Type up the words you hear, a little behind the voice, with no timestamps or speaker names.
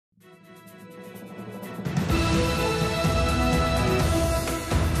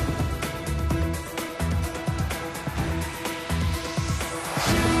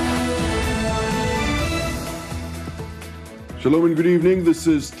Shalom and good evening. This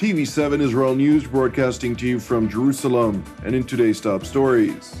is TV7 Israel News broadcasting to you from Jerusalem. And in today's top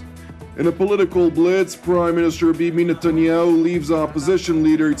stories. In a political blitz, Prime Minister Benjamin Netanyahu leaves opposition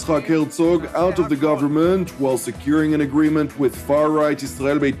leader Isaac Herzog out of the government while securing an agreement with far-right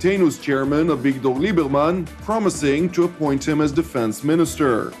Yisrael Beitenu's chairman Avigdor Lieberman, promising to appoint him as defense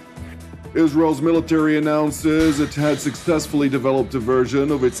minister. Israel's military announces it had successfully developed a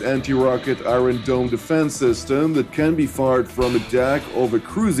version of its anti-rocket Iron Dome defense system that can be fired from a deck of a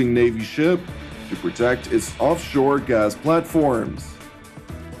cruising Navy ship to protect its offshore gas platforms.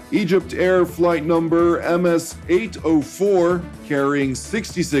 EgyptAir flight number MS-804, carrying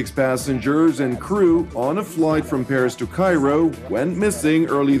 66 passengers and crew on a flight from Paris to Cairo, went missing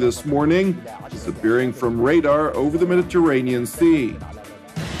early this morning, disappearing from radar over the Mediterranean Sea.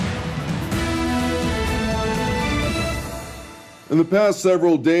 In the past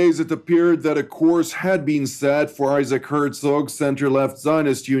several days, it appeared that a course had been set for Isaac Herzog's center-left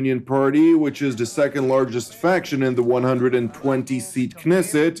Zionist Union Party, which is the second largest faction in the 120-seat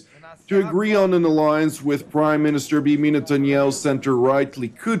Knesset, to agree on an alliance with Prime Minister Benjamin Netanyahu's center-right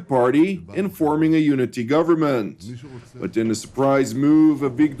Likud party in forming a unity government. But in a surprise move,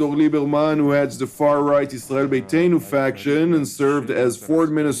 Avigdor Lieberman, who heads the far-right Yisrael Beitenu faction and served as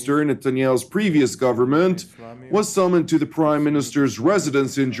foreign minister in Netanyahu's previous government, was summoned to the Prime Minister's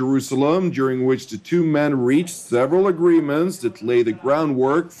residence in Jerusalem, during which the two men reached several agreements that lay the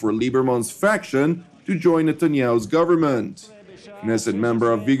groundwork for Lieberman's faction to join Netanyahu's government. Knesset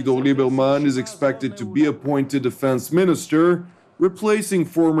member Avigdor Lieberman is expected to be appointed defense minister, replacing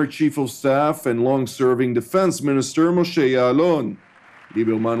former chief of staff and long-serving defense minister Moshe Ya'alon.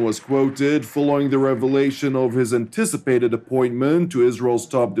 Lieberman was quoted following the revelation of his anticipated appointment to Israel's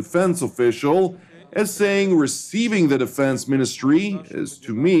top defense official as saying, "Receiving the defense ministry is,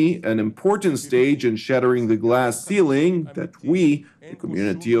 to me, an important stage in shattering the glass ceiling that we, the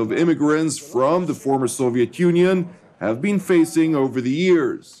community of immigrants from the former Soviet Union, have been facing over the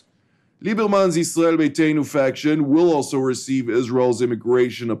years." Lieberman's Yisrael Beitenu faction will also receive Israel's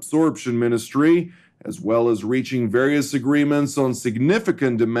Immigration Absorption Ministry, as well as reaching various agreements on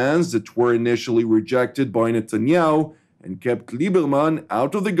significant demands that were initially rejected by Netanyahu and kept Lieberman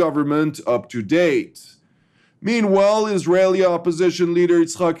out of the government up to date. Meanwhile, Israeli opposition leader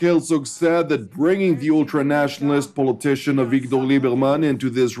Isaac Herzog said that bringing the ultra-nationalist politician Avigdor Lieberman into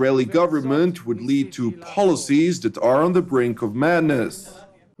the Israeli government would lead to policies that are on the brink of madness.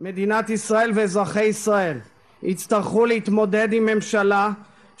 מדינת ישראל ואזרחי ישראל יצטרכו להתמודד עם ממשלה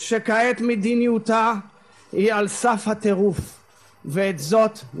שכעת מדיניותה היא על סף הטירוף, ואת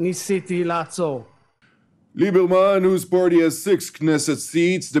זאת ניסיתי לעצור. Lieberman, whose party has 6 Knesset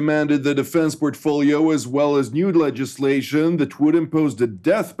seats, demanded the defense portfolio as well as new legislation that would impose the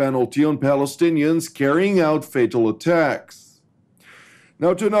death penalty on Palestinians carrying out fatal attacks.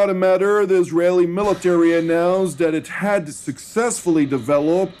 Now, to another matter, the Israeli military announced that it had successfully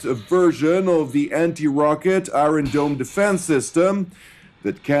developed a version of the anti-rocket Iron Dome defense system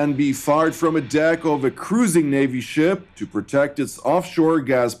that can be fired from a deck of a cruising Navy ship to protect its offshore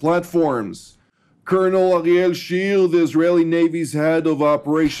gas platforms. Colonel Ariel Shir, the Israeli Navy's head of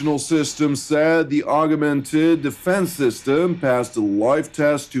operational systems, said the augmented defense system passed a live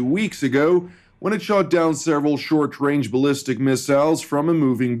test 2 weeks ago when it shot down several short-range ballistic missiles from a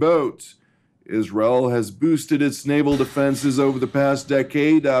moving boat. Israel has boosted its naval defenses over the past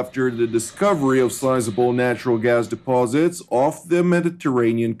decade after the discovery of sizable natural gas deposits off the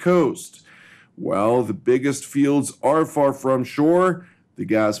Mediterranean coast. While the biggest fields are far from shore, the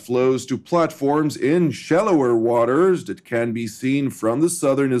gas flows to platforms in shallower waters that can be seen from the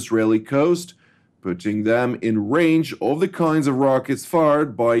southern Israeli coast, putting them in range of the kinds of rockets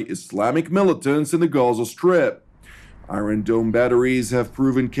fired by Islamic militants in the Gaza Strip. Iron Dome batteries have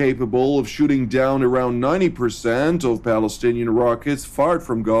proven capable of shooting down around 90% of Palestinian rockets fired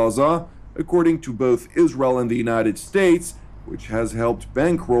from Gaza, according to both Israel and the United States, which has helped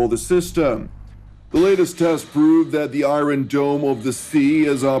bankroll the system. The latest test proved that the Iron Dome of the Sea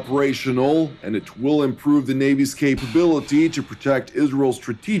is operational, and it will improve the Navy's capability to protect Israel's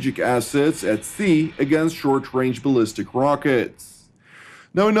strategic assets at sea against short-range ballistic rockets.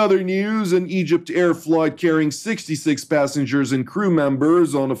 Now, in other news, an EgyptAir flight carrying 66 passengers and crew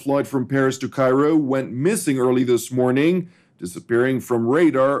members on a flight from Paris to Cairo went missing early this morning, disappearing from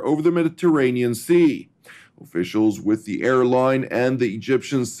radar over the Mediterranean Sea. Officials with the airline and the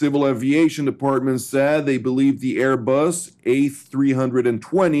Egyptian Civil Aviation Department said they believe the Airbus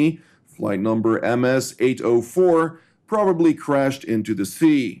A320, flight number MS-804, probably crashed into the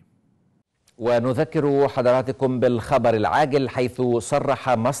sea. ونذكر حضراتكم بالخبر العاجل، حيث صرح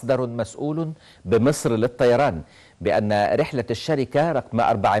مصدر مسؤول بمصر للطيران بأن رحلة الشركة رقم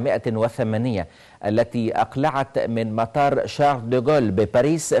 408 التي أقلعت من مطار شارل دوغول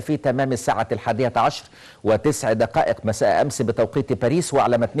بباريس في تمام الساعة 11:09 مساء أمس بتوقيت باريس،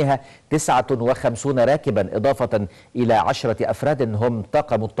 وعلى متنها 59 راكبا إضافة إلى 10 أفراد هم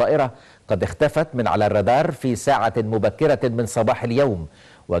طاقم الطائرة، قد اختفت من على الرادار في ساعة مبكرة من صباح اليوم،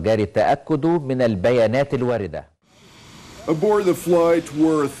 وجاري التأكد من البيانات الواردة. Aboard the flight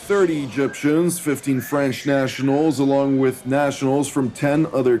were 30 Egyptians, 15 French nationals, along with nationals from 10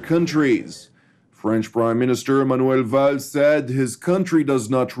 other countries. French Prime Minister Manuel Valls said his country does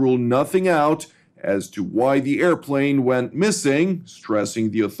not rule nothing out as to why the airplane went missing,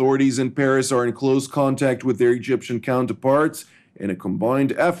 stressing the authorities in Paris are in close contact with their Egyptian counterparts in a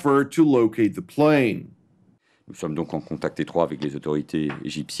combined effort to locate the plane. Nous sommes donc en contact étroit avec les autorités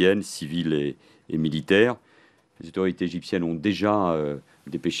égyptiennes, civiles et militaires. Les autorités égyptiennes ont déjà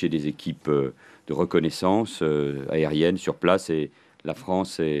dépêché des équipes de reconnaissance aérienne sur place et la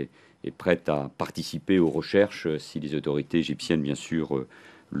France est prête à participer aux recherches si les autorités égyptiennes, bien sûr,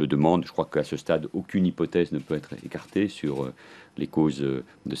 le demandent. Je crois qu'à ce stade, aucune hypothèse ne peut être écartée sur les causes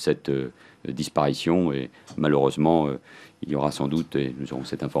de cette disparition et malheureusement, il y aura sans doute, et nous aurons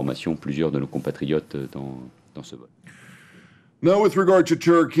cette information, plusieurs de nos compatriotes dans ce vol. Now, with regard to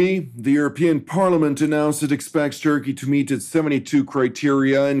Turkey, the European Parliament announced it expects Turkey to meet its 72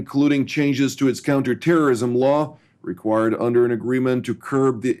 criteria, including changes to its counterterrorism law, required under an agreement to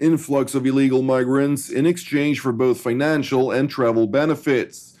curb the influx of illegal migrants in exchange for both financial and travel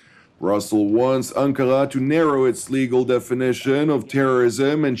benefits. Brussels wants Ankara to narrow its legal definition of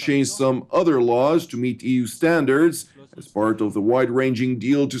terrorism and change some other laws to meet EU standards as part of the wide-ranging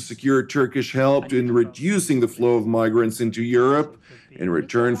deal to secure Turkish help in reducing the flow of migrants into Europe in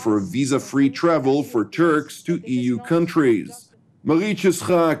return for visa-free travel for Turks to EU countries. Marietje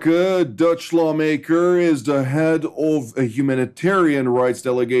Schaake, a Dutch lawmaker, is the head of a humanitarian rights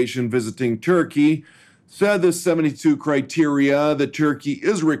delegation visiting Turkey, said the 72 criteria that Turkey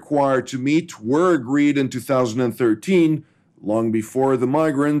is required to meet were agreed in 2013, long before the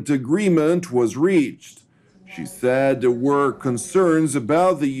migrant agreement was reached. She said there were concerns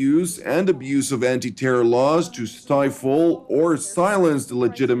about the use and abuse of anti-terror laws to stifle or silence the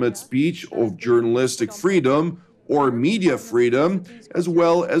legitimate speech of journalistic freedom or media freedom, as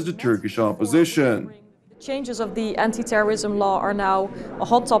well as the Turkish opposition. Changes of the anti-terrorism law are now a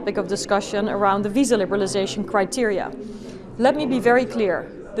hot topic of discussion around the visa liberalization criteria. Let me be very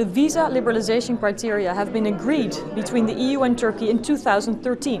clear. The visa liberalization criteria have been agreed between the EU and Turkey in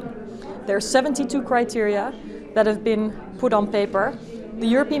 2013. There are 72 criteria that have been put on paper. The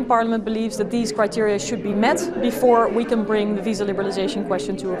European Parliament believes that these criteria should be met before we can bring the visa liberalization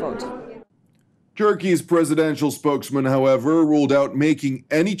question to a vote. Turkey's presidential spokesman, however, ruled out making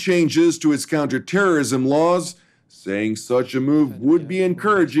any changes to its counterterrorism laws, saying such a move would be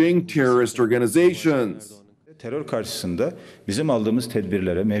encouraging terrorist organizations. Terör karşısında bizim aldığımız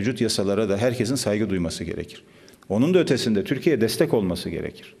tedbirlere, mevcut yasalara da herkesin saygı duyması gerekir. Onun da ötesinde Türkiye'ye destek olması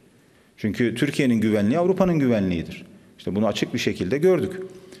gerekir. Çünkü Türkiye'nin güvenliği Avrupa'nın güvenliğidir. İşte bunu açık bir şekilde gördük.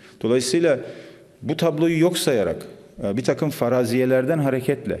 Dolayısıyla bu tabloyu yok sayarak, bir takım faraziyelerden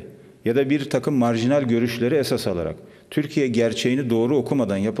hareketle ya da bir takım marjinal görüşleri esas alarak Türkiye gerçeğini doğru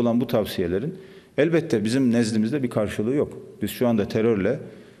okumadan yapılan bu tavsiyelerin elbette bizim nezdimizde bir karşılığı yok. Biz şu anda terörle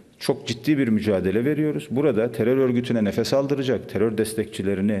çok ciddi bir mücadele veriyoruz. Burada terör örgütüne nefes aldıracak, terör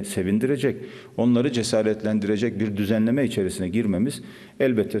destekçilerini sevindirecek, onları cesaretlendirecek bir düzenleme içerisine girmemiz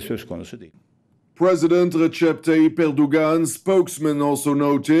elbette söz konusu değil. President Recep Tayyip Erdogan's spokesman also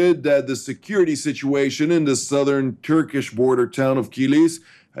noted that the security situation in the southern Turkish border town of Kilis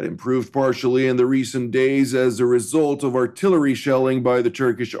had improved partially in the recent days as a result of artillery shelling by the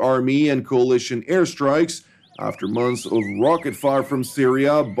Turkish army and coalition airstrikes after months of rocket fire from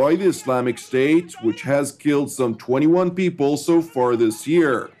Syria by the Islamic State, which has killed some 21 people so far this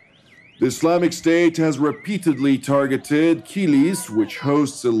year. The Islamic State has repeatedly targeted Kilis, which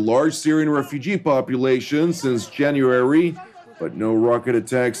hosts a large Syrian refugee population, since January, but no rocket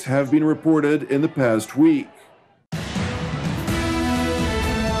attacks have been reported in the past week.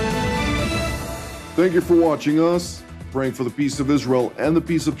 Thank you for watching us. Praying for the peace of Israel and the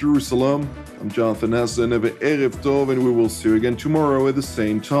peace of Jerusalem. I'm Jonathan Hessa, and Erev Tov, and we will see you again tomorrow at the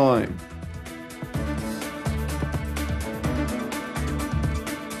same time.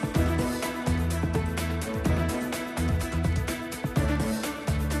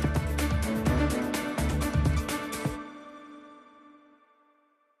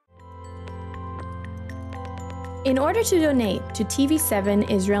 In order to donate to TV7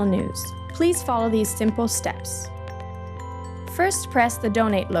 Israel News, please follow these simple steps. First, press the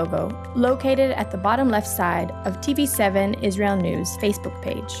Donate logo located at the bottom left side of TV7 Israel News Facebook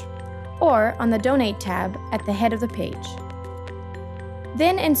page, or on the Donate tab at the head of the page.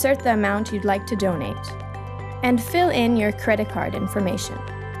 Then insert the amount you'd like to donate, and fill in your credit card information.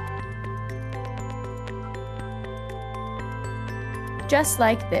 Just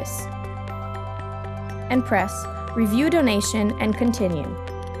like this. And press Review Donation and continue.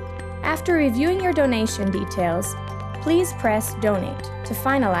 After reviewing your donation details, please press Donate to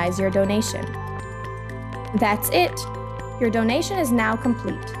finalize your donation. That's it! Your donation is now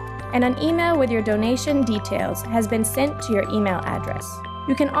complete, and an email with your donation details has been sent to your email address.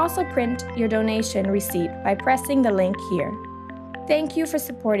 You can also print your donation receipt by pressing the link here. Thank you for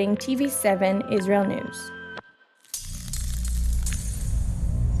supporting TV7 Israel News.